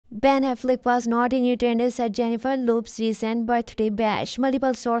Ben Affleck was not in attendance at Jennifer Lopez's recent birthday bash.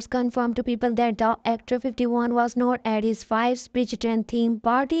 Multiple sources confirmed to People that the actor 51 was not at his wife's Bridgerton theme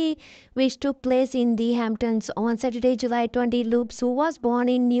party, which took place in the Hamptons on Saturday, July 20. Lopez, who was born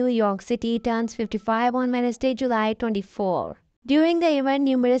in New York City, turns 55 on Wednesday, July 24. During the event,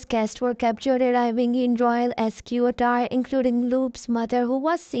 numerous guests were captured arriving in royal escort attire, including Loop's mother, who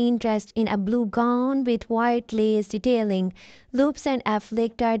was seen dressed in a blue gown with white lace detailing. Loops and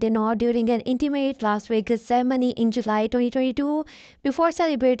Affleck tied a knot during an intimate Las Vegas ceremony in July 2022 before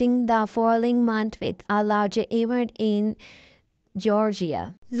celebrating the following month with a larger event in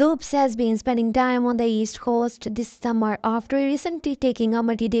Georgia. Lopez has been spending time on the East Coast this summer after recently taking a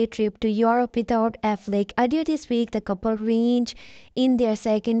multi-day trip to Europe without Affleck. Earlier this week, the couple arranged in their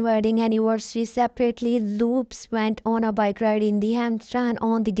second wedding anniversary separately. Lopez went on a bike ride in the Hamptons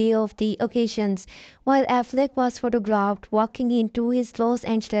on the day of the occasions, while Affleck was photographed walking into his Los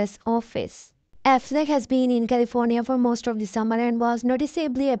Angeles office. Affleck has been in California for most of the summer and was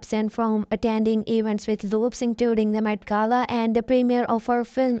noticeably absent from attending events with Lopez, including the Met Gala and the premiere of her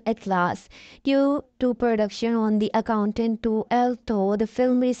film Atlas, due to production on The Accountant 2. Although the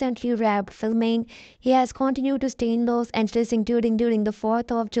film recently wrapped filming, he has continued to stay in Los Angeles, including during the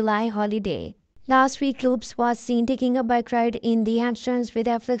 4th of July holiday. Last week, Lopez was seen taking a bike ride in the Hamptons with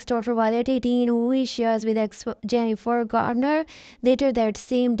Affleck's daughter Violet, 18, who he shares with ex Jennifer Garner. Later that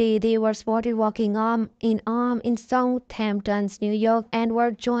same day, they were spotted walking arm in Southampton, New York, and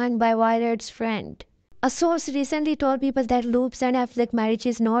were joined by Violet's friend. A source recently told People that Lopez and Affleck marriage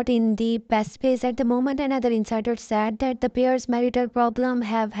is not in the best space at the moment. Another insider said that the pair's marital problem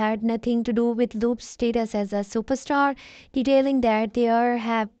have had nothing to do with Lopez's status as a superstar, detailing that there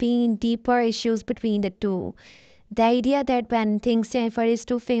have been deeper issues between the two. The idea that Ben thinks Jennifer is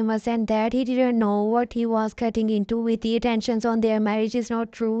too famous and that he didn't know what he was getting into with the attentions on their marriage is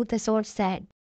not true, the source said.